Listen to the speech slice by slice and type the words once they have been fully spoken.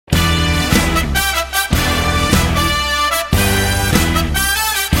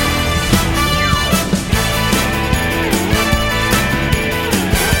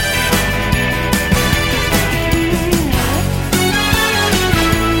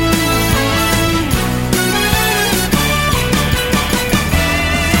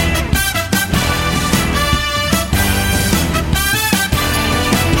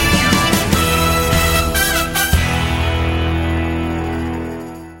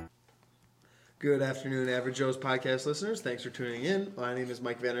Good afternoon, Average Joe's podcast listeners. Thanks for tuning in. My name is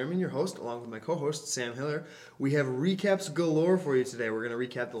Mike Van Erman, your host, along with my co-host, Sam Hiller. We have recaps galore for you today. We're going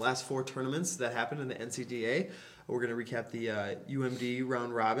to recap the last 4 tournaments that happened in the NCDA. We're going to recap the UMD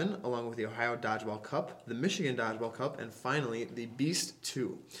Round Robin, along with the Ohio Dodgeball Cup, the Michigan Dodgeball Cup, and finally, the Beast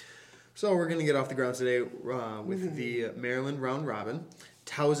 2. So we're going to get off the ground today with the Maryland Round Robin.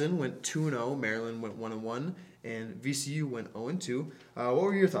 Towson went 2-0, Maryland went 1-1, and VCU went 0-2. What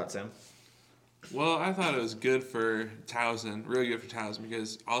were your thoughts, Sam? Well, I thought it was good for Towson, really good for Towson,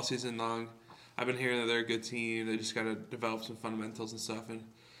 because all season long I've been hearing that they're a good team. They just got to develop some fundamentals and stuff. And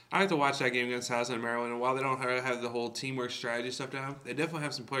I like to watch that game against Towson and Maryland. And while they don't have the whole teamwork strategy stuff down, they definitely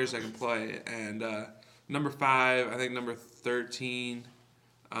have some players that can play. And number 5, I think number 13,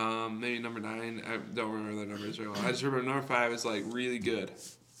 maybe number 9. I don't remember the numbers very well. I just remember number 5 is like really good.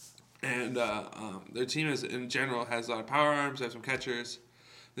 And their team in general has a lot of power arms. They have some catchers.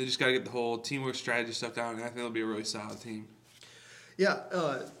 They just got to get the whole teamwork strategy stuff down, and I think it'll be a really solid team. Yeah,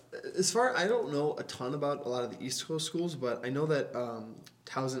 I don't know a ton about a lot of the East Coast schools, but I know that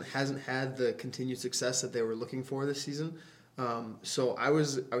Towson hasn't had the continued success that they were looking for this season. So I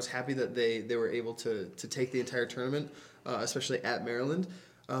was happy that they were able to take the entire tournament, especially at Maryland.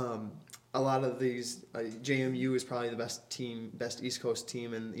 A lot of these, JMU is probably the best East Coast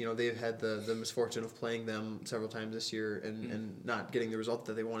team, and they've had the misfortune of playing them several times this year and not getting the result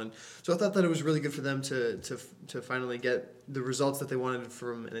that they wanted. So I thought that it was really good for them to finally get the results that they wanted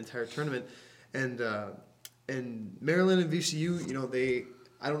from an entire tournament, and Maryland and VCU,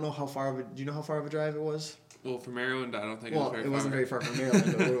 I don't know how far do you know how far of a drive it was? Well, for Maryland, I don't think it wasn't very far from Maryland,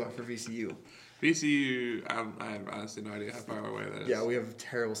 but what about for VCU? VCU, I have honestly no idea how far away that is. Yeah, we have a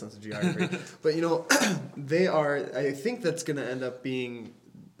terrible sense of geography. But, they are, I think that's going to end up being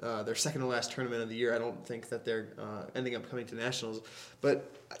their second to last tournament of the year. I don't think that they're ending up coming to nationals.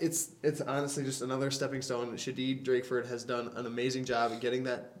 But it's honestly just another stepping stone. Shadid Drakeford has done an amazing job at getting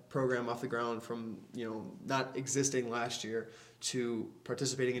that program off the ground from, not existing last year to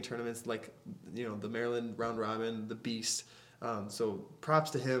participating in tournaments like, the Maryland Round Robin, the Beast. So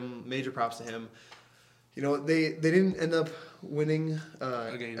props to him, major props to him. They didn't end up winning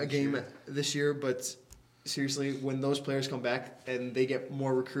a game this year, but seriously, when those players come back and they get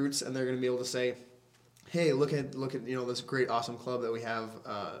more recruits and they're going to be able to say, hey, look at this great awesome club that we have,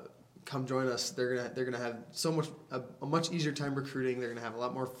 come join us. They're gonna have a much easier time recruiting. They're gonna have a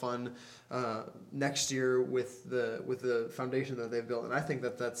lot more fun next year with the foundation that they've built, and I think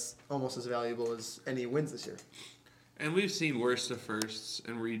that that's almost as valuable as any wins this year. And we've seen worst to firsts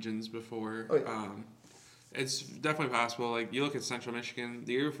in regions before. Oh, yeah. It's definitely possible. Like, you look at Central Michigan.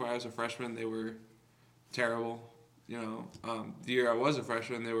 The year before I was a freshman, they were terrible. The year I was a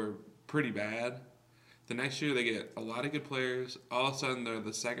freshman, they were pretty bad. The next year, they get a lot of good players. All of a sudden, they're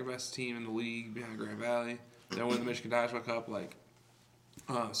the second best team in the league behind Grand Valley. They win the Michigan Dodgeball Cup,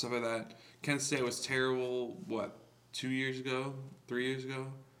 stuff like that. Kent State was terrible, 3 years ago?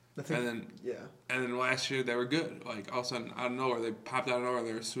 And then last year they were good. Like, all of a sudden, out of nowhere, they popped out of nowhere.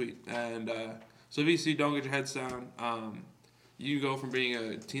 They were sweet. And so VC, don't get your heads down. You go from being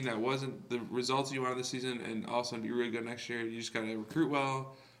a team that wasn't the results you wanted this season, and all of a sudden be really good next year. You just got to recruit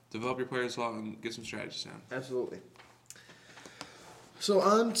well, develop your players well, and get some strategies down. Absolutely. So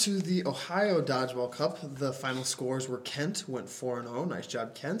on to the Ohio Dodgeball Cup. The final scores were Kent went 4-0. Nice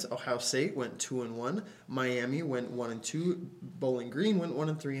job, Kent. Ohio State went 2-1. Miami went 1-2. Bowling Green went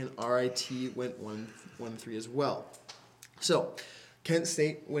 1-3, and RIT went 1-3 as well. So Kent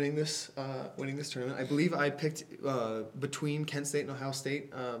State winning this tournament. I believe I picked between Kent State and Ohio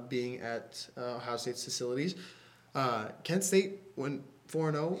State being at Ohio State's facilities. Kent State went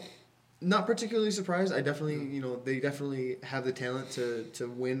 4-0. Not particularly surprised. I definitely, they definitely have the talent to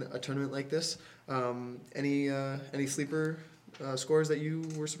win a tournament like this. Any sleeper scores that you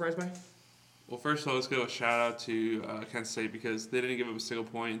were surprised by? Well, first of all, let's give a shout out to Kent State, because they didn't give up a single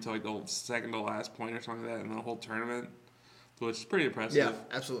point until the second to last point or something like that in the whole tournament, which is pretty impressive. Yeah,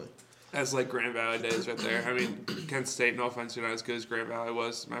 absolutely. That's like Grand Valley days right there. I mean, Kent State, no offense, not as good as Grand Valley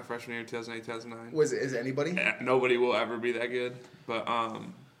was my freshman year, 2008, 2009. Is anybody? Yeah, nobody will ever be that good, but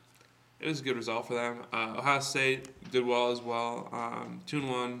it was a good result for them. Ohio State did well as well.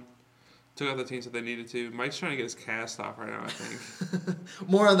 2-1. Took out the teams that they needed to. Mike's trying to get his cast off right now, I think.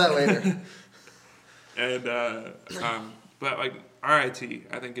 More on that later. And but RIT,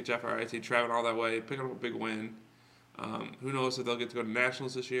 I think good job for RIT traveling all that way, picking up a big win. Who knows if they'll get to go to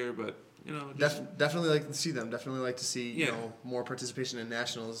nationals this year, but definitely like to see them. Definitely like to see more participation in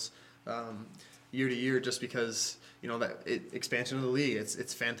nationals year to year, just because expansion of the league.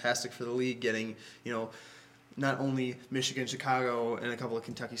 It's fantastic for the league getting not only Michigan, Chicago, and a couple of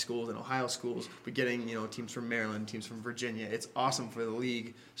Kentucky schools and Ohio schools, but getting teams from Maryland, teams from Virginia. It's awesome for the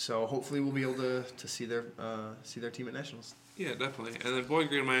league. So hopefully we'll be able to see their team at nationals. Yeah, definitely. And then Bowling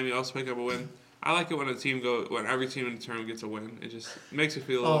Green, Miami also pick up a win. I like it when when every team in the tournament gets a win. It just makes you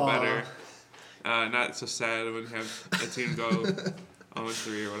feel a little better. Not so sad when you have a team go 0-3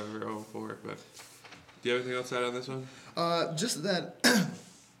 or whatever, 0-4. But do you have anything else to add on this one? Just that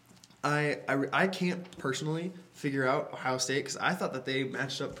I can't personally figure out Ohio State because I thought that they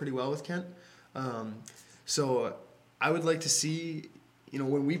matched up pretty well with Kent. So I would like to see,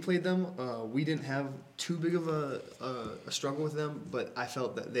 when we played them, we didn't have too big of a struggle with them, but I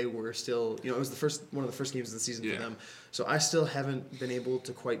felt that they were still, it was one of the first games of the season for them. So I still haven't been able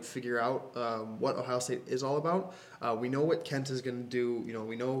to quite figure out what Ohio State is all about. We know what Kent is going to do.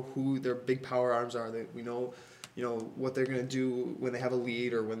 We know who their big power arms are. We know what they're going to do when they have a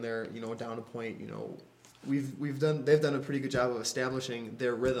lead or when they're down a point. They've done a pretty good job of establishing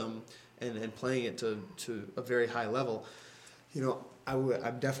their rhythm and playing it to a very high level.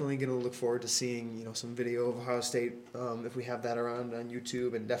 I'm definitely going to look forward to seeing some video of Ohio State if we have that around on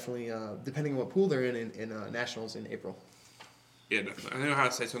YouTube, and definitely depending on what pool they're in nationals in April. Yeah, definitely. I think Ohio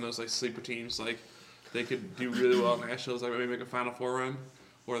State's one of those sleeper teams. They could do really well in nationals, maybe make a Final Four run,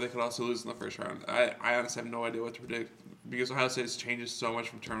 or they could also lose in the first round. I honestly have no idea what to predict because Ohio State changes so much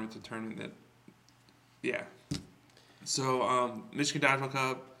from tournament to tournament that, yeah. So Michigan Dodgeball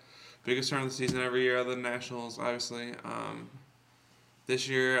Cup, biggest tournament of the season every year other than nationals, obviously. This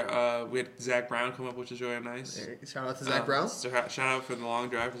year, we had Zach Brown come up, which is really nice. Shout out to Zach Brown. So shout out for the long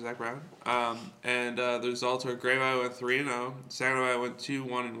drive for Zach Brown. And the results were Grand Valley went 3-0. Saginaw Valley went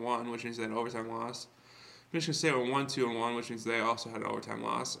 2-1-1, which means they had an overtime loss. Michigan State went 1-2-1, which means they also had an overtime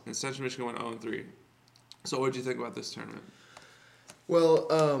loss. And Central Michigan went 0-3. So what did you think about this tournament?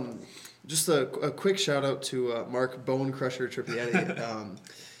 Well, just a quick shout out to Mark Bone Crusher Tripietti.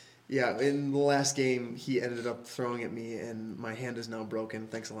 Yeah, in the last game, he ended up throwing at me, and my hand is now broken.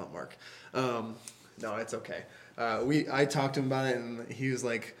 Thanks a lot, Mark. No, it's okay. I talked to him about it, and he was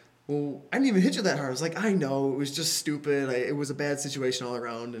like, well, I didn't even hit you that hard. I was like, I know, it was just stupid. It was a bad situation all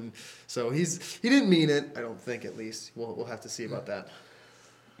around, and so he didn't mean it. I don't think, at least. We'll have to see about that.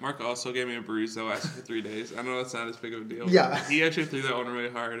 Mark also gave me a bruise that lasted for 3 days. I know that's not as big of a deal. Yeah. He actually threw that one really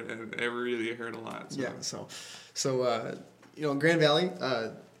hard, and it really hurt a lot. So. Yeah, so Grand Valley,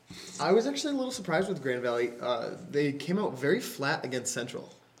 I was actually a little surprised with Grand Valley. They came out very flat against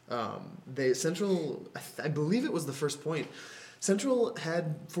Central. Central, I believe it was the first point. Central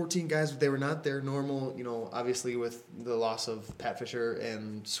had 14 guys, but they were not their normal. Obviously with the loss of Pat Fisher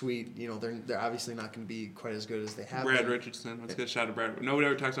and Sweet, they're obviously not going to be quite as good as they have. Brad Richardson. Let's get a shot at Brad. Nobody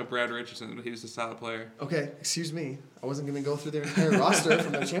ever talks about Brad Richardson, but he was a solid player. Okay, excuse me. I wasn't going to go through their entire roster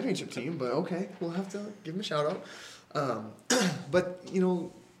from their championship team, but okay, we'll have to give them a shout out. But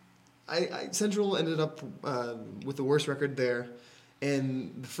Central ended up with the worst record there,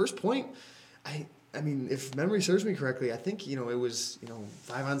 and the first point, I mean, if memory serves me correctly, I think it was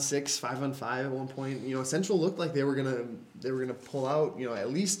 5-on-6, 5-on-5 at one point. Central looked like they were gonna pull out at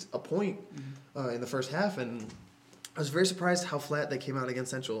least a point in the first half, and I was very surprised how flat they came out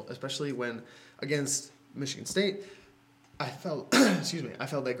against Central, especially when against Michigan State. I felt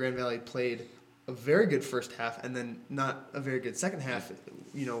that Grand Valley played a very good first half and then not a very good second half.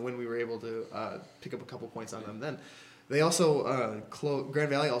 When we were able to pick up a couple points on them, then they also Grand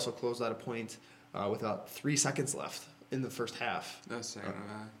Valley also closed out a point with about 3 seconds left in the first half. That was Saginaw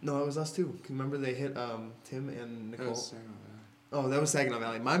Valley. No, it was us too. Can you remember they hit Tim and Nicole? That was Saginaw Valley. Oh, that was Saginaw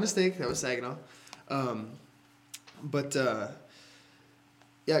Valley. My mistake. That was Saginaw. Grand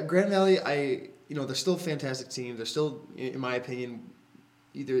Valley. They're still a fantastic team. They're still, in my opinion,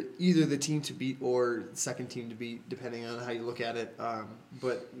 either the team to beat or second team to beat, depending on how you look at it.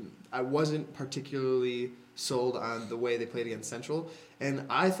 But I wasn't particularly sold on the way they played against Central, and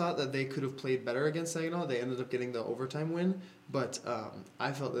I thought that they could have played better against Saginaw. They ended up getting the overtime win, but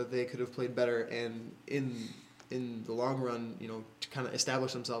I felt that they could have played better, and in the long run, to kind of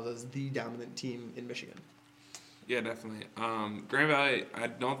establish themselves as the dominant team in Michigan. Yeah, definitely. Grand Valley, I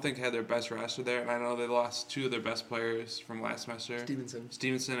don't think had their best roster there, and I know they lost 2 of their best players from last semester.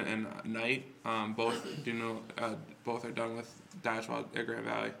 Stevenson and Knight. Both are done with dodgeball at Grand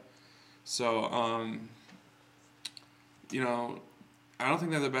Valley. So, I don't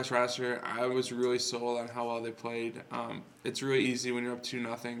think they're the best roster. I was really sold on how well they played. It's really easy when you're up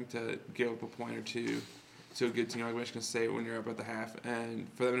 2-0 to give up a point or two to a good team like Michigan State when you're up at the half. And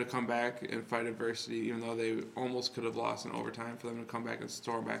for them to come back and fight adversity, even though they almost could have lost in overtime, for them to come back and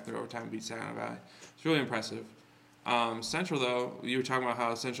storm back their overtime and beat Saginaw Valley, it's really impressive. Central, though, you were talking about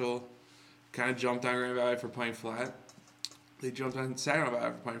how Central kind of jumped on Grand Valley for playing flat. They jumped on Saginaw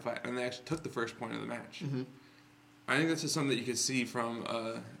Valley for playing flat, and they actually took the first point of the match. Mm-hmm. I think that's just something that you could see from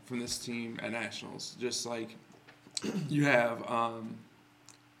this team at Nationals. Just like you have,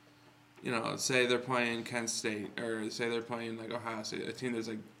 say they're playing Kent State, or say they're playing like Ohio State, a team that's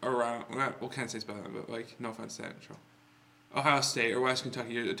like around. Well, Kent State's better than them, but like no offense to that, Ohio State or West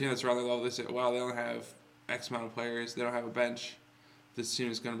Kentucky, a team that's around the level. They say, wow, they don't have X amount of players. They don't have a bench. This team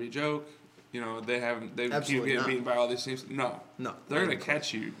is going to be a joke. They keep getting beaten by all these teams. No, they're going to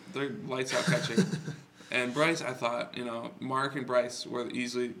catch you. They're lights out catching. And Bryce, I thought, Mark and Bryce were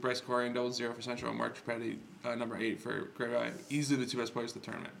Bryce Corian double 0 for Central, Mark Trippetti, number 8 for Grand Valley, easily the two best players of the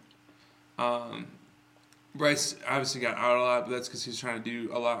tournament. Bryce obviously got out a lot, but that's because he's trying to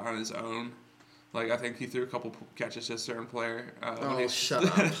do a lot on his own. Like, I think he threw a couple catches to a certain player. Shut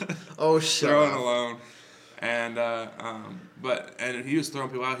up. Throwing alone. And he was throwing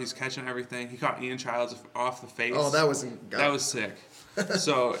people out. He's catching everything. He caught Ian Childs off the face. Oh, that was sick.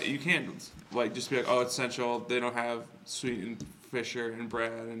 So you can't just be like, oh, it's Central. They don't have Sweet and Fisher and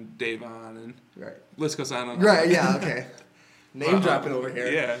Brad and Davon and list goes on. Right. Yeah. Okay. Name dropping over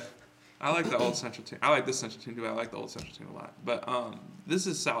here. Yeah. I like the old Central team. I like this Central team too. I like the old Central team a lot. But this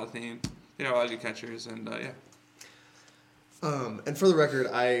is a solid team. They have a lot of good catchers and and for the record,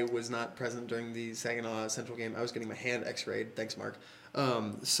 I was not present during the Saginaw Central game. I was getting my hand X-rayed. Thanks, Mark.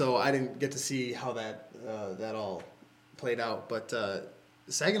 So I didn't get to see how that all played out. But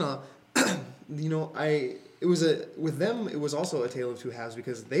Saginaw, with them, it was also a tale of two halves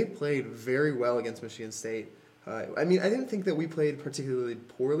because they played very well against Michigan State. I didn't think that we played particularly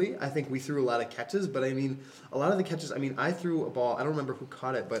poorly. I think we threw a lot of catches, but a lot of the catches. I threw a ball. I don't remember who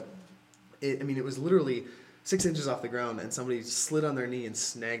caught it, but it was literally 6 inches off the ground, and somebody slid on their knee and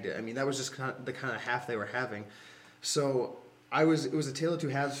snagged it. That was just the kind of half they were having. So it was a tale of two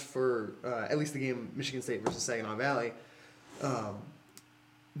halves for at least the game Michigan State versus Saginaw Valley.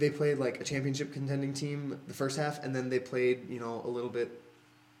 They played like a championship contending team the first half, and then they played a little bit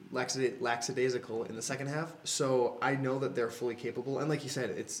lackadaisical in the second half. So I know that they're fully capable, and like you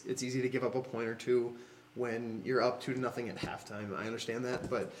said, it's easy to give up a point or two when you're up 2-0 at halftime. I understand that,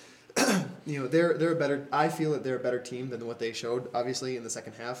 but they're a better. I feel that they're a better team than what they showed. Obviously, in the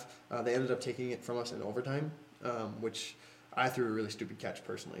second half, they ended up taking it from us in overtime, which I threw a really stupid catch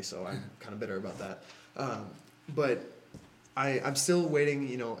personally. So I'm kind of bitter about that. But I'm still waiting.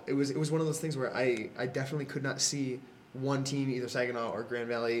 It was one of those things where I definitely could not see one team, either Saginaw or Grand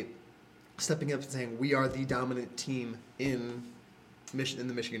Valley, stepping up and saying we are the dominant team in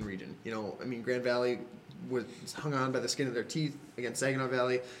the Michigan region. Grand Valley was hung on by the skin of their teeth against Saginaw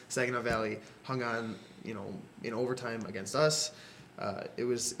Valley. Saginaw Valley hung on, in overtime against us. It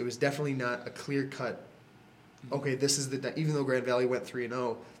was definitely not a clear cut. Okay, this is even though Grand Valley went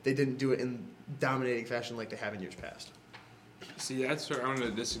 3-0, they didn't do it in dominating fashion like they have in years past. See, that's where I'm going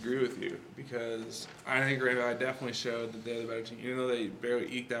to disagree with you because I think Grand Valley definitely showed that they're the better team. Even though they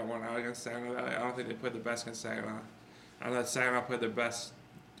barely eked that one out against Saginaw Valley, I don't think they played the best against Saginaw. I thought Saginaw played their best,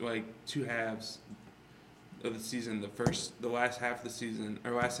 two halves of the season. The last half of the season,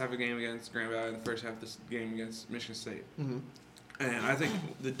 or last half of the game against Grand Valley, and the first half of the game against Michigan State. Mm-hmm. And I think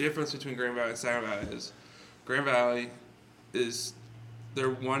the difference between Grand Valley and Saginaw Valley is Grand Valley is their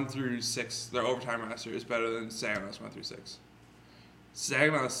 1 through 6, their overtime roster is better than Saginaw's 1 through 6.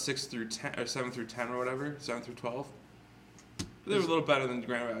 Saginaw's 6 through 10 or 7 through 10 or whatever, 7 through 12. They're a little better than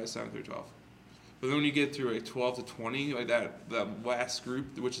Grand Valley's 7 through 12. But then when you get through 12 to 20, like that last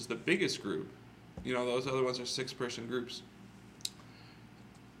group, which is the biggest group, those other ones are 6-person groups.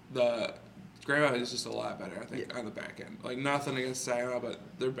 The Grand Valley is just a lot better, I think, on the back end. Like, nothing against Saginaw, but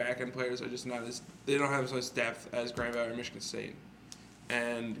their back end players are just not they don't have as much depth as Grand Valley or Michigan State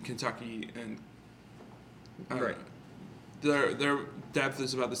and Kentucky and right. Their depth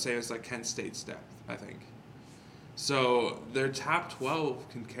is about the same as like Kent State's depth, I think. So their top 12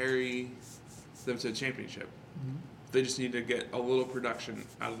 can carry them to a championship. Mm-hmm. They just need to get a little production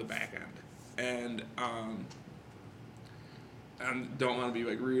out of the back end. And I don't want to be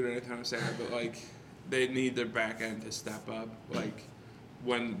rude or anything I'm saying that, but they need their back end to step up.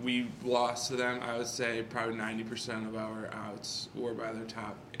 When we lost to them, I would say probably 90% of our outs were by their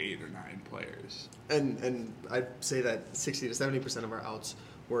top 8 or 9 players. And I'd say that 60 to 70% of our outs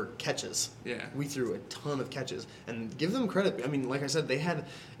were catches. Yeah. We threw a ton of catches. And give them credit. Like I said, they had,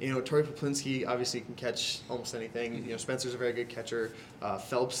 Tori Poplinski obviously can catch almost anything. Mm-hmm. Spencer's a very good catcher.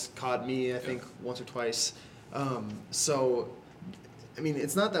 Phelps caught me, I think, once or twice.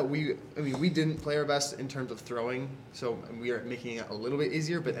 It's not that we didn't play our best in terms of throwing, so we are making it a little bit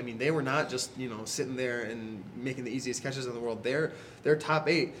easier, but they were not just, sitting there and making the easiest catches in the world. Their top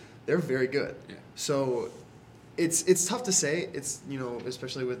 8, they're very good. Yeah. So it's tough to say. It's,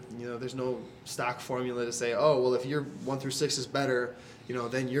 especially with, there's no stock formula to say, oh, well, if your 1 through 6 is better,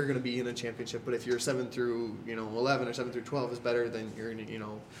 then you're going to be in a championship. But if your 7 through 11 or 7 through 12 is better, then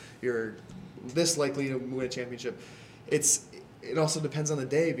you're this likely to win a championship. It also depends on the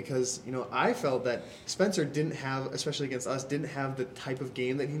day, because I felt that Spencer didn't have, especially against us, didn't have the type of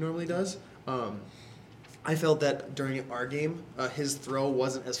game that he normally does. I felt that during our game, his throw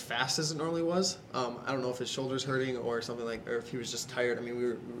wasn't as fast as it normally was. I don't know if his shoulder's hurting or something or if he was just tired. I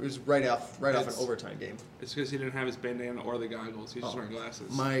mean, it was right off an overtime game. It's because he didn't have his bandana or the goggles. He was just wearing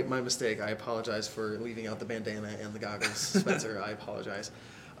glasses. My mistake. I apologize for leaving out the bandana and the goggles, Spencer. I apologize.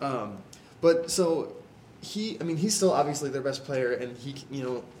 But so he's still obviously their best player, and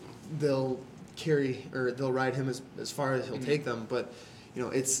they'll ride him as far as he'll take them. But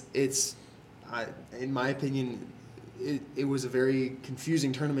in my opinion, it was a very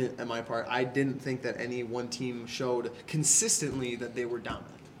confusing tournament on my part. I didn't think that any one team showed consistently that they were dominant.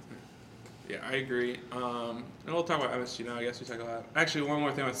 Yeah, I agree. And we'll talk about MSU now. I guess we talk about. Actually, one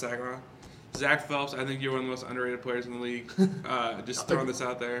more thing on Saginaw. Zach Phelps, I think you're one of the most underrated players in the league. Just throwing this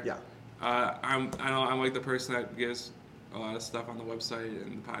out there. Yeah. I'm like the person that gives a lot of stuff on the website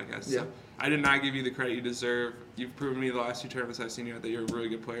and the podcast. Yeah. So I did not give you the credit you deserve. You've proven me the last 2 tournaments I've seen you at that you're a really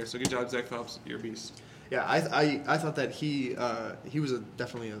good player. So good job, Zach Phelps. You're a beast. Yeah, I thought that he was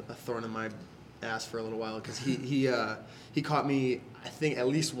definitely a thorn in my ass for a little while, because he caught me, I think, at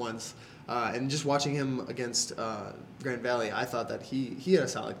least once. And just watching him against Grand Valley, I thought that he had a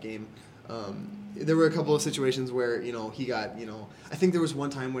solid game. There were a couple of situations where he got I think there was one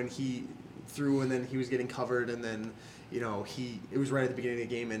time when he threw and then he was getting covered, and then it was right at the beginning of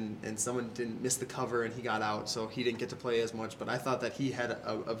the game, and someone didn't miss the cover and he got out, so he didn't get to play as much. But I thought that he had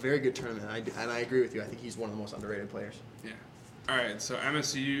a very good tournament, and I agree with you. I think he's one of the most underrated players. Yeah. All right, so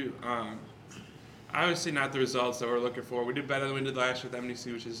MSU, obviously not the results that we're looking for. We did better than we did last year with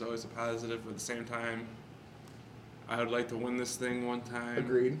MDC, which is always a positive. But at the same time, I would like to win this thing one time.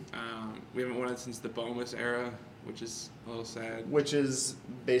 Agreed. We haven't won it since the Bomas era, which is a little sad. Which is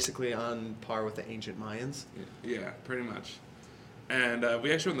basically on par with the ancient Mayans. Yeah, pretty much. And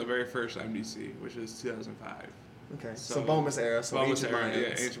we actually won the very first MDC, which is 2005. Okay, so Bomas era, so Bomas ancient era, Mayans.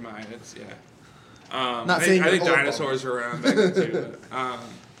 yeah, ancient Mayans, yeah. Not I saying think you're dinosaurs were around back then too. But,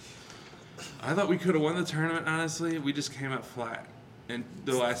 I thought we could have won the tournament, honestly. We just came up flat in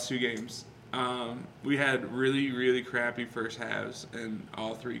the last 2 games. We had really, really crappy first halves in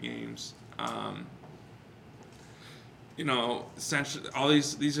all 3 games. Essentially, all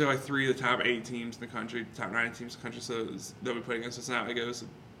these are like 3 of the top 8 teams in the country, top 9 teams in the country. So that we play against, it's not like it was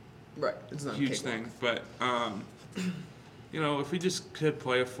right. It's not a huge thing. But if we just could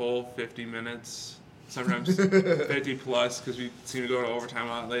play a full 50 minutes, sometimes 50 plus, because we seem to go to overtime a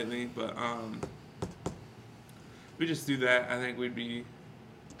lot lately. But if we just do that, I think we'd be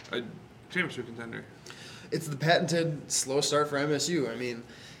a championship contender. It's the patented slow start for MSU. I mean,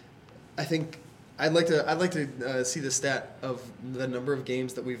 I think I'd like to see the stat of the number of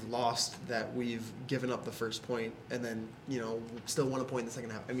games that we've lost that we've given up the first point and then still won a point in the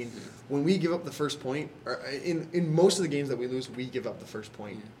second half. I mean, when we give up the first point, or in most of the games that we lose, we give up the first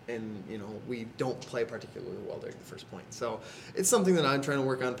point, and we don't play particularly well during the first point. So it's something that I'm trying to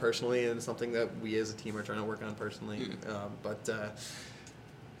work on personally, and it's something that we as a team are trying to work on personally.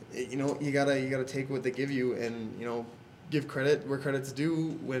 You gotta take what they give you, and give credit where credit's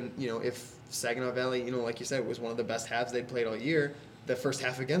due. When if Saginaw Valley, like you said, was one of the best halves they'd played all year, the first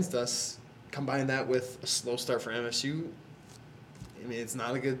half against us, combine that with a slow start for MSU, I mean, it's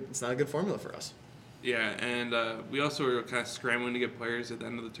not a good formula for us. Yeah, and we also were kind of scrambling to get players at the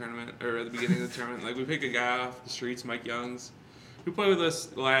end of the tournament, or at the beginning of the tournament. Like, we picked a guy off the streets, Mike Youngs, who played with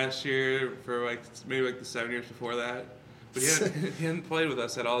us last year for maybe the 7 years before that. But he hadn't played with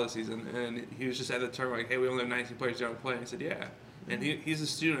us at all this season, and he was just at the tournament like, hey, we only have 19 players, do you want to play? And he said, yeah. And he's a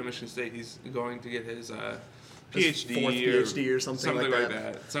student at Michigan State. He's going to get his PhD, fourth PhD or something like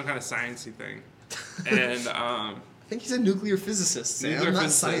that. Some kind of sciencey thing. And I think he's a nuclear physicist, Sam. Not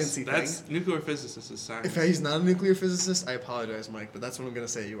sciencey thing. Nuclear physicist is science. If he's not a nuclear physicist, I apologize, Mike, but that's what I'm going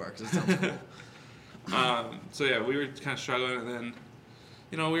to say you are, because it sounds cool. So yeah, we were kind of struggling, and then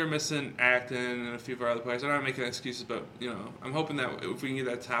we were missing Acton and a few of our other players. I'm not making excuses, but I'm hoping that if we can get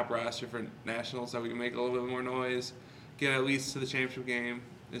that top roster for nationals, that we can make a little bit more noise, get at least to the championship game.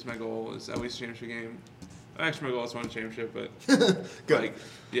 Is my goal. Is at least a championship game. Actually, my goal is to win a championship, but good.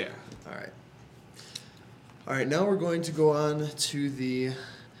 Yeah. All right. Now we're going to go on to the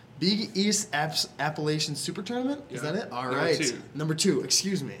Big East Appalachian Super Tournament. Is that it? All right. Number 2.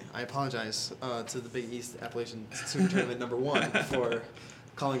 Excuse me. I apologize to the Big East Appalachian Super Tournament number 1 for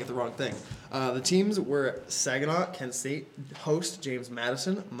calling it the wrong thing. The teams were Saginaw, Kent State, host James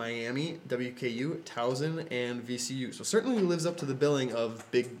Madison, Miami, WKU, Towson, and VCU. So certainly lives up to the billing of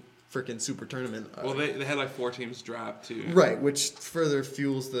big freaking super tournament. Well, they had like 4 teams drop too. Right, which further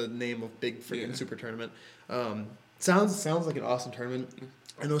fuels the name of big freaking super tournament. Sounds like an awesome tournament.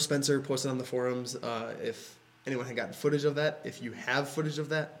 I know Spencer posted on the forums if anyone had gotten footage of that. If you have footage of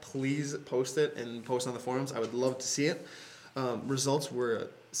that, please post it and post on the forums. I would love to see it. Results were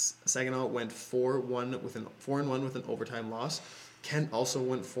Saginaw went 4-1 with an overtime loss. Kent also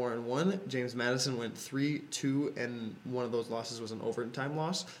went 4-1. James Madison went 3-2, and one of those losses was an overtime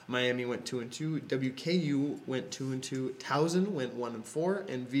loss. Miami went 2-2. WKU went 2-2. Towson went 1-4,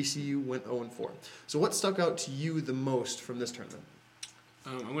 and VCU went 0-4. So, what stuck out to you the most from this tournament?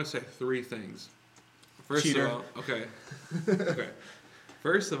 I'm going to say 3 things. First Cheater. of all, okay.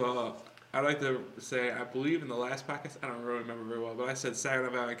 First of all, I'd like to say I believe in the last podcast, I don't really remember very well, but I said Saginaw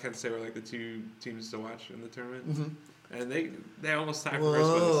Valley and Kent State were like the 2 teams to watch in the tournament. Mm-hmm. And they almost tied for first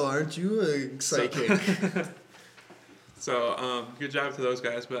place. Whoa, aren't you a psychic? So, good job to those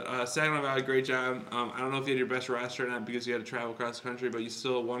guys. But Saginaw Valley, great job. I don't know if you had your best roster or not because you had to travel across the country, but you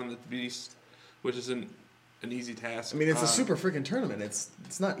still won in the Beast, which isn't an easy task. I mean, it's a super freaking tournament.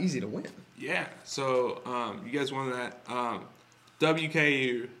 It's not easy to win. Yeah. So, you guys won that.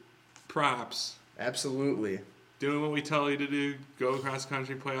 WKU, props. Absolutely. Doing what we tell you to do, go across the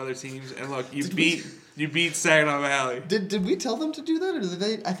country, play other teams, and look, you beat Saginaw Valley. Did we tell them to do that, or did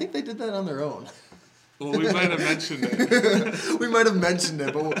they? I think they did that on their own. Well, we might have mentioned it. We might have mentioned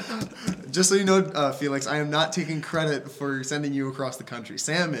it, but just so you know, Felix, I am not taking credit for sending you across the country.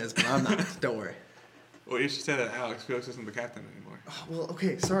 Sam is, but I'm not. Don't worry. Well, you should say that Alex. Felix isn't the captain anymore. Oh, well,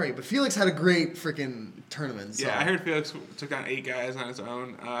 okay, sorry, but Felix had a great freaking tournament. So. Yeah, I heard Felix took down 8 guys on his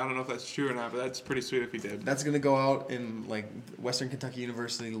own. I don't know if that's true or not, but that's pretty sweet if he did. That's gonna go out in like Western Kentucky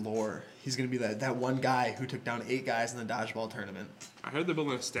University lore. He's gonna be that one guy who took down 8 guys in the dodgeball tournament. I heard they're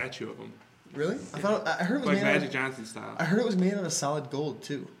building a statue of him. Really? Yeah. I heard it was like made Magic Johnson style. I heard it was made out of solid gold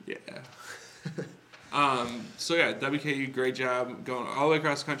too. Yeah. So yeah, WKU, great job going all the way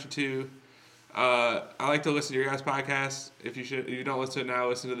across the country too. I like to listen to your guys' podcast. If you don't listen to it now,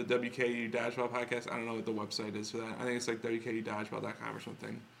 listen to the WKU Dodgeball podcast. I don't know what the website is for that. I think it's like WKUDodgeball.com or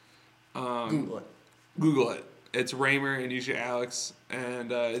something. Google it. It's Raymer and usually Alex,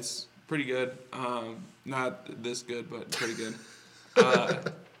 and it's pretty good. Not this good, but pretty good.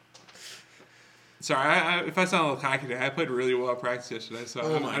 Sorry, if I sound a little cocky today, I played really well at practice yesterday, so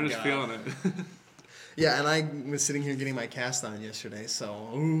I'm just feeling it. Yeah, and I was sitting here getting my cast on yesterday, so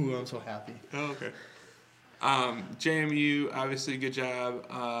I'm so happy. Oh, okay. JMU, obviously, good job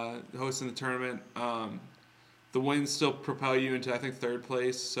hosting the tournament. The wins still propel you into, I think, 3rd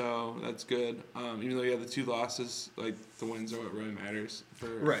place, so that's good. Even though you have the 2 losses, like the wins are what really matters for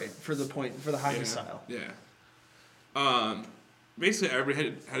the hockey style. Yeah. Basically,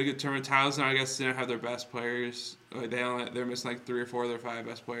 everybody had a good tournament. Towson, I guess, didn't have their best players. Like they're missing like 3 or 4 of their 5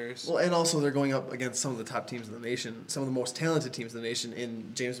 best players. Well, and also they're going up against some of the top teams in the nation, some of the most talented teams in the nation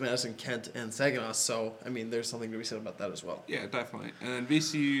in James Madison, Kent, and Saginaw. So, I mean, there's something to be said about that as well. Yeah, definitely. And then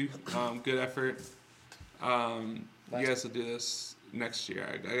VCU, good effort. You guys will do this next year.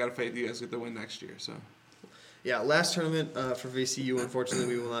 I got faith you guys get the win next year. So. Yeah, last tournament for VCU. Unfortunately,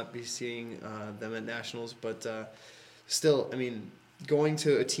 we will not be seeing them at nationals, but. Still, I mean, going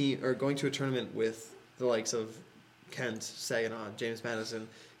to a tournament with the likes of Kent, Saginaw, James Madison,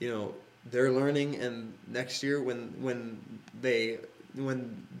 they're learning, and next year when day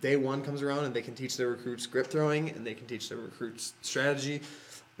 1 comes around and they can teach their recruits grip throwing and they can teach their recruits strategy,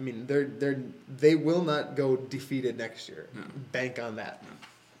 I mean, they will not go defeated next year. No. Bank on that.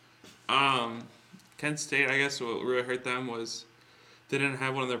 No. Kent State, I guess what really hurt them was they didn't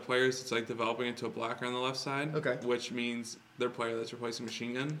have one of their players that's like developing into a blocker on the left side. Okay. Which means their player that's replacing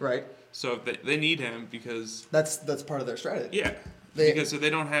Machine Gun. Right. So they need him because that's part of their strategy. Yeah. Because if they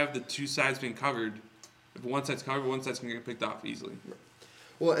don't have the 2 sides being covered, if one side's covered, one side's gonna get picked off easily. Right.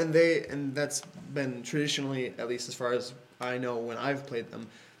 Well, and that's been traditionally, at least as far as I know when I've played them,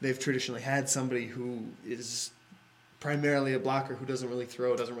 they've traditionally had somebody who is primarily a blocker who doesn't really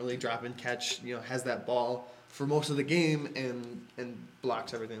throw, doesn't really drop and catch, has that ball for most of the game and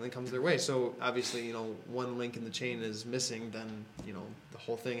blocks everything that comes their way. So obviously, one link in the chain is missing, then, the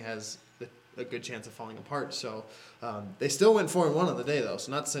whole thing has a good chance of falling apart. So they still went 4-1 on the day, though.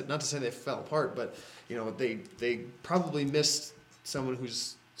 So not to say they fell apart, but, they probably missed someone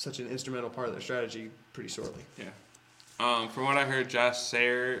who's such an instrumental part of their strategy pretty sorely. Yeah. From what I heard, Josh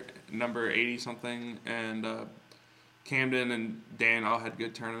Sayer, number 80-something, and Camden and Dan all had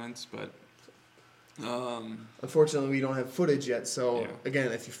good tournaments, but Unfortunately, we don't have footage yet. So Yeah.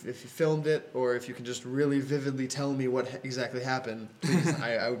 again, if you filmed it, or if you can just really vividly tell me what exactly happened, please,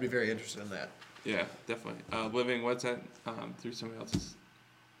 I would be very interested in that. Yeah, definitely. Living, what's that? Through somebody else's.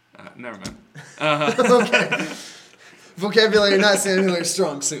 Never mind. Okay. Vocabulary not Samuel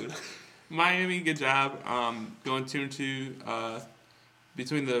strong suit. Miami, good job. Going 2-2.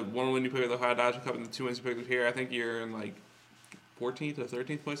 Between the one win you played with the Ohio Dodger Cup and the 2 wins you played with here, I think you're in like 14th or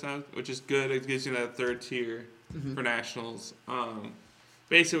 13th place now, which is good. It gives you that third tier for nationals.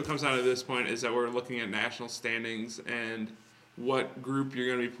 Basically, what comes down to this point is that we're looking at national standings and what group you're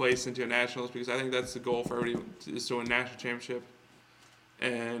going to be placed into a nationals, because I think that's the goal for everybody is to win a national championship.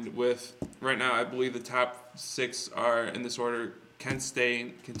 And with right now, I believe the top 6 are in this order: Kent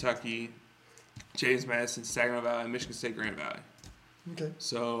State, Kentucky, James Madison, Saginaw Valley, and Michigan State, Grand Valley. Okay.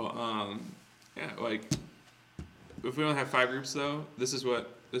 So, yeah, like if we only have 5 groups though, this is what's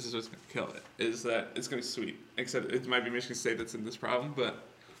gonna kill it. Is that it's gonna be sweet. Except it might be Michigan State that's in this problem, but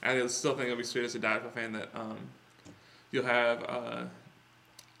I still think it'll be sweet as a Dodger fan that you'll have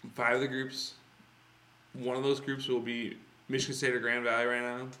 5 of the groups. One of those groups will be Michigan State or Grand Valley right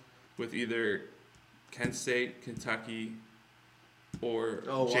now, with either Kent State, Kentucky, or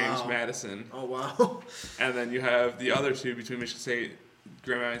James Madison. Oh, wow. And then you have the other 2 between Michigan State,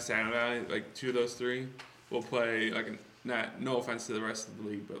 Grand Valley, and Saginaw Valley. Like 2 of those 3 will play like no offense to the rest of the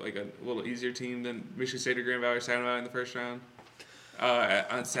league, but like a little easier team than Michigan State or Grand Valley or Saginaw Valley in the first round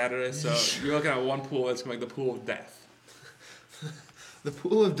on Saturday. So you're looking at one pool that's like the pool of death. The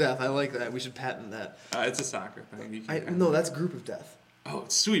pool of death. I like that. We should patent that. It's a soccer thing. No, that's group of death. Oh,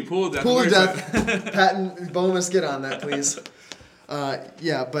 sweet. Pool of death. Pool of death. Patent bonus. Get on that, please.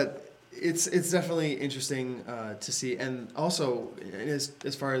 Yeah, but it's definitely interesting to see, and also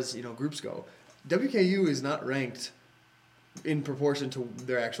as far as groups go, WKU is not ranked in proportion to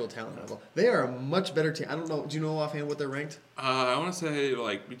their actual talent level. They are a much better team. I don't know. Do you know offhand what they're ranked? I want to say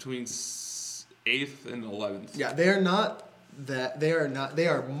like between 8th and 11th. Yeah, they are not that. They are not. They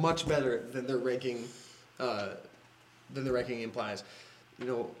are much better than their ranking. Than the ranking implies.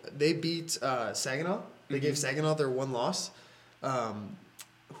 They beat Saginaw. They gave Saginaw their one loss.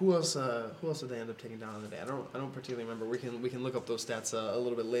 Who else did they end up taking down on the day? I don't particularly remember. We can look up those stats a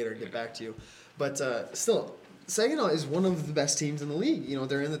little bit later and get back to you. But still, Saginaw is one of the best teams in the league.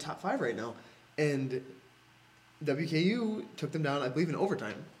 They're in the top 5 right now, and WKU took them down, I believe, in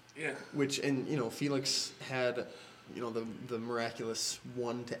overtime. Yeah. Felix had the miraculous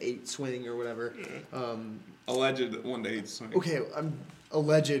 1-8 swing or whatever. Alleged 1-8 swing. Okay,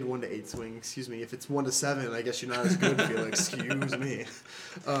 alleged 1-8 swing. Excuse me. If it's 1-7, I guess you're not as good, Felix. Excuse me.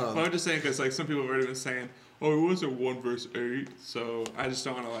 I'm just saying because like some people have already been saying, oh, it wasn't 1 versus 8, so I just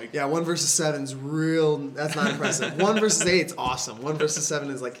don't want to like. Yeah, 1 versus 7's real. That's not impressive. 1 versus 8's awesome. 1 versus 7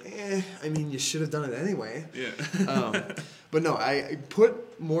 is like, I mean, you should have done it anyway. Yeah. But no, I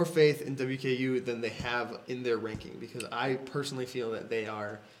put more faith in WKU than they have in their ranking, because I personally feel that they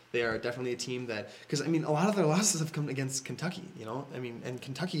are definitely a team that, because I mean, a lot of their losses have come against Kentucky. And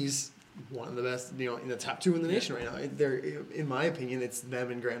Kentucky's one of the best, in the top 2 in the nation right now. They're, in my opinion, it's them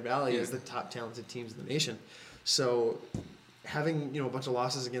and Grand Valley as the top talented teams in the nation. So having, a bunch of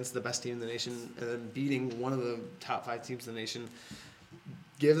losses against the best team in the nation and then beating one of the top 5 teams in the nation,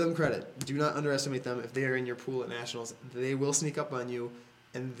 give them credit. Do not underestimate them. If they are in your pool at nationals, they will sneak up on you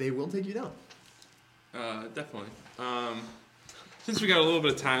and they will take you down. Definitely. Since we got a little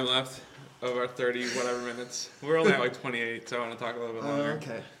bit of time left of our 30 whatever minutes, we're only at like 28, so I want to talk a little bit longer.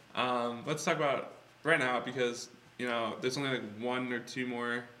 Okay. Let's talk about right now, because there's only like 1 or 2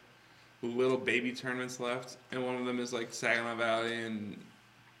 more little baby tournaments left, and one of them is like Saginaw Valley and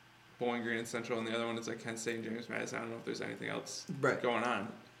Bowling Green and Central, and the other one is like Kent State and James Madison. I don't know if there's anything else going on.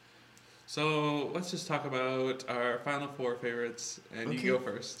 So let's just talk about our Final Four favorites, and you go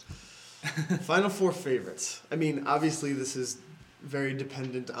first. Final Four favorites. I mean, obviously this is very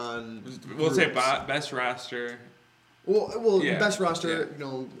dependent on. We'll say best roster. Well, best roster.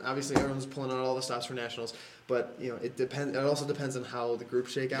 Obviously everyone's pulling out all the stops for nationals, but it depends. It also depends on how the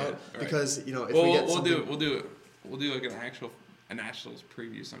groups shake out, because if we get we'll do like a nationals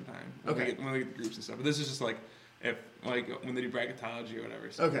preview sometime. When we get the groups and stuff. But this is just like when they do bracketology or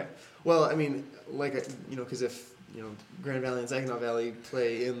whatever. So. Okay. Well, I mean, because if Grand Valley and Saginaw Valley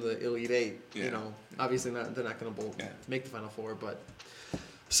play in the Elite 8, obviously they're not going to make the Final Four. But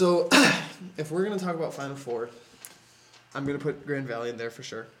so if we're going to talk about Final Four, I'm going to put Grand Valley in there for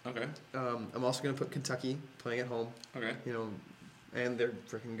sure. Okay. I'm also going to put Kentucky playing at home. Okay. And they're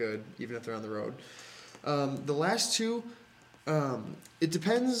freaking good, even if they're on the road. The last 2, it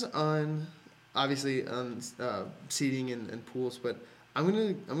depends on, obviously, on seeding and pools, but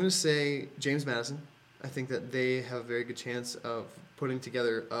I'm gonna say James Madison. I think that they have a very good chance of putting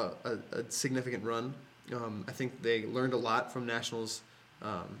together a significant run. I think they learned a lot from nationals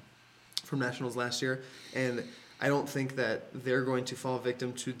last year, and I don't think that they're going to fall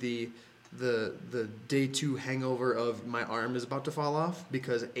victim to the day two hangover of my arm is about to fall off,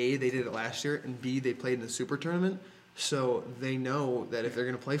 because A, they did it last year, and B, they played in a super tournament. So they know that if they're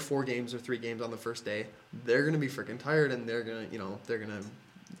going to play 4 games or 3 games on the first day, they're going to be freaking tired, and they're going to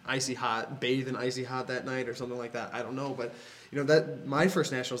bathe in icy hot that night or something like that. I don't know, but that my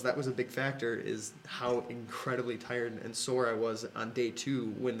first nationals, that was a big factor, is how incredibly tired and sore I was on day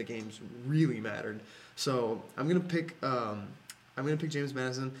 2 when the games really mattered. So I'm going to pick James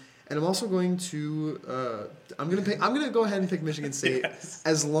Madison. And I'm also going to I'm gonna go ahead and pick Michigan State Yes.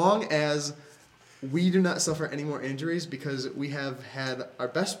 as long as we do not suffer any more injuries, because we have had our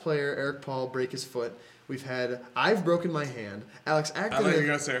best player Eric Paul break his foot. I've broken my hand. Alex Acton. I thought you were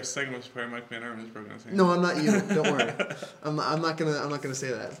gonna say our second most player Mike Van Aeren has broken his hand. No, I'm not you. Don't worry. I'm not gonna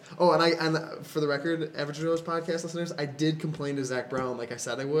say that. Oh, and for the record, Average Joe's podcast listeners, I did complain to Zach Brown, like I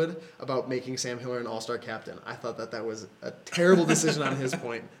said I would, about making Sam Hiller an All-Star captain. I thought that was a terrible decision on his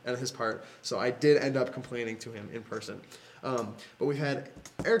part. So I did end up complaining to him in person. But we've had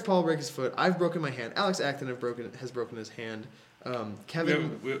Eric Paul break his foot. I've broken my hand. Alex Acton has broken his hand.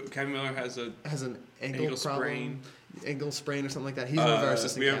 Kevin Miller has an ankle sprain or something like that. He's one of our assistant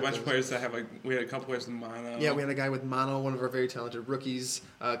captains. We have a bunch of players that have we had a couple players with mono. Yeah, we had a guy with mono, one of our very talented rookies.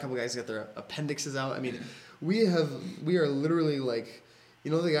 A couple guys got their appendixes out. I mean, we are literally like,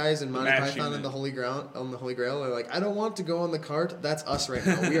 the guys in Monty Python and the Holy Grail. They're like, I don't want to go on the cart. That's us right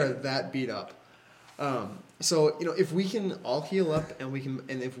now. We are that beat up. So if we can all heal up and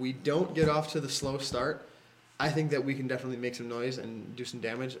if we don't get off to the slow start, I think that we can definitely make some noise and do some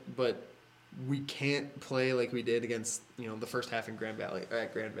damage, but we can't play like we did against the first half in Grand Valley,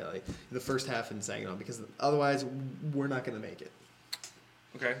 the first half in Saginaw, because otherwise we're not going to make it.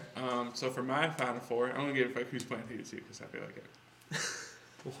 Okay, so for my Final Four, I'm going to give who's playing who too, because I feel like it.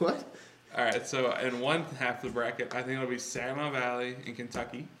 What? All right, so in one half of the bracket, I think it'll be Saginaw Valley and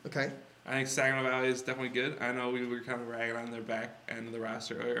Kentucky. Okay. I think Saginaw Valley is definitely good. I know we were kind of ragging on their back end of the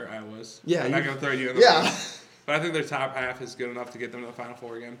roster earlier. I was. Yeah. I'm not going to throw you in the Yeah. But I think their top half is good enough to get them to the Final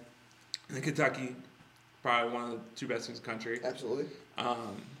Four again. And then Kentucky, probably one of the 2 best teams in the country. Absolutely.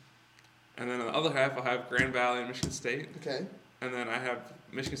 And then on the other half, I'll have Grand Valley and Michigan State. Okay. And then I have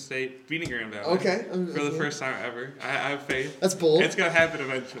Michigan State beating Grand Valley. Okay. For the first time ever. I have faith. That's bold. It's going to happen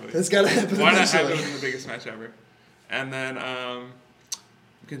eventually. It's got to happen Why eventually. not have it in the biggest match ever? And then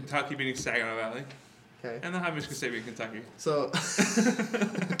Kentucky beating Saginaw Valley. Okay. And then have Michigan State beating Kentucky. So...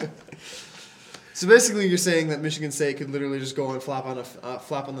 So basically, you're saying that Michigan State could literally just go and flop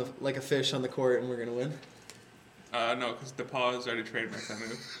like a fish on the court, and we're gonna win? No, because DePaul has already trademarked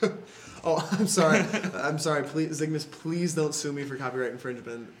that move. Oh, I'm sorry. I'm sorry. Please, Zygmus, please don't sue me for copyright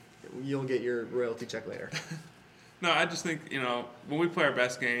infringement. You'll get your royalty check later. No, I just think when we play our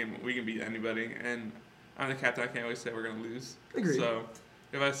best game, we can beat anybody. And I'm the captain. I can't always say we're gonna lose. Agreed. So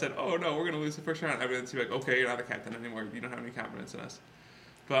if I said, "Oh no, we're gonna lose the first round," everyone's be like, "Okay, you're not the captain anymore. You don't have any confidence in us."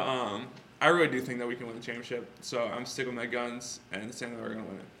 But I really do think that we can win the championship, so I'm sticking with my guns and saying that we're going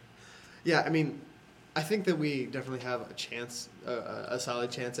to win it. Yeah, I mean, I think that we definitely have a chance, a solid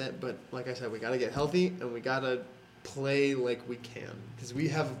chance at it, but like I said, we got to get healthy and we got to play like we can, because we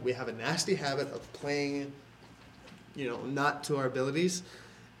have a nasty habit of playing, not to our abilities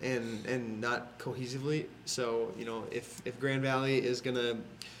and not cohesively. So, if Grand Valley is going to...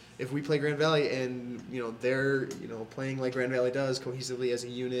 If we play Grand Valley and they're playing like Grand Valley does, cohesively as a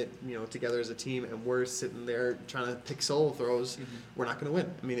unit, together as a team, and we're sitting there trying to pick solo throws, we're not going to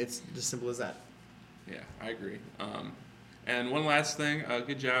win. I mean, it's as simple as that. Yeah, I agree. And one last thing,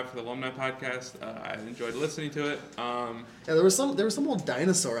 good job for the Alumni Podcast. I enjoyed listening to it. Yeah, there was some old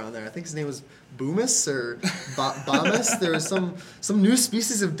dinosaur on there. I think his name was Boomus or Bomus. There was some new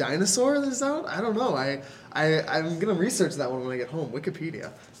species of dinosaur that's out. I don't know. I'm gonna research that one when I get home.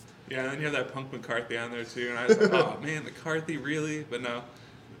 Wikipedia. Yeah, and then you have that Punk McCarthy on there too, and I was like, oh man, McCarthy really? But no.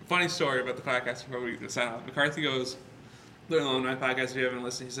 Funny story about the podcast before we sign off. McCarthy goes, during the Alumni Podcast, if you haven't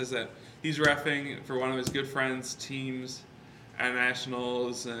listened, he says that he's reffing for one of his good friends' teams at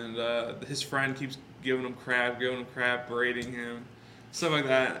Nationals, and his friend keeps giving him crap, berating him, stuff like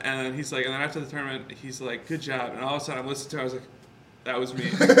that. And then he's like, and then after the tournament, he's like, good job. And all of a sudden I'm listening to it, I was like, that was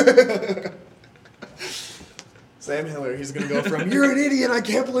me. Sam Hiller, he's going to go from, you're an idiot, I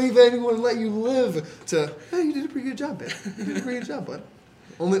can't believe anyone let you live, to, hey, you did a pretty good job, man. You did a pretty good job, bud.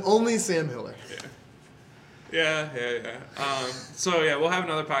 Only Sam Hiller. Yeah. So, we'll have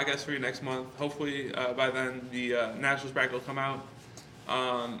another podcast for you next month. Hopefully, by then, the Nationals bracket will come out.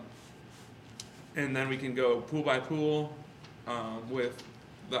 And then we can go pool by pool with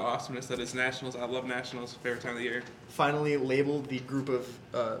the awesomeness that is Nationals. I love Nationals. Favorite time of the year. Finally labeled the group of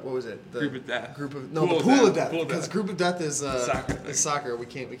what was it? The Group of Death. Pool of Death. Pool of Because Death. Group of Death is Soccer thing. soccer. We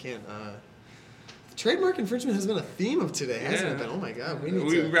can't. Trademark infringement has been a theme of today, hasn't it? Yeah. Been? Oh my god, we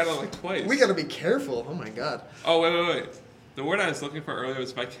read it like twice. We got to be careful. Oh my god. Oh wait. The word I was looking for earlier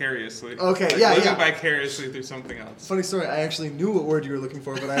was vicariously. Okay, like yeah. living vicariously through something else. Funny story. I actually knew what word you were looking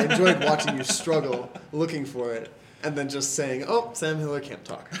for, but I enjoyed watching you struggle looking for it, and then just saying, "Oh, Sam Hiller can't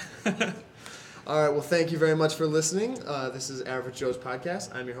talk." All right. Well, thank you very much for listening. This is Average Joe's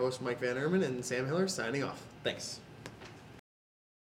podcast. I'm your host, Mike Van Erman, and Sam Hiller signing off. Thanks.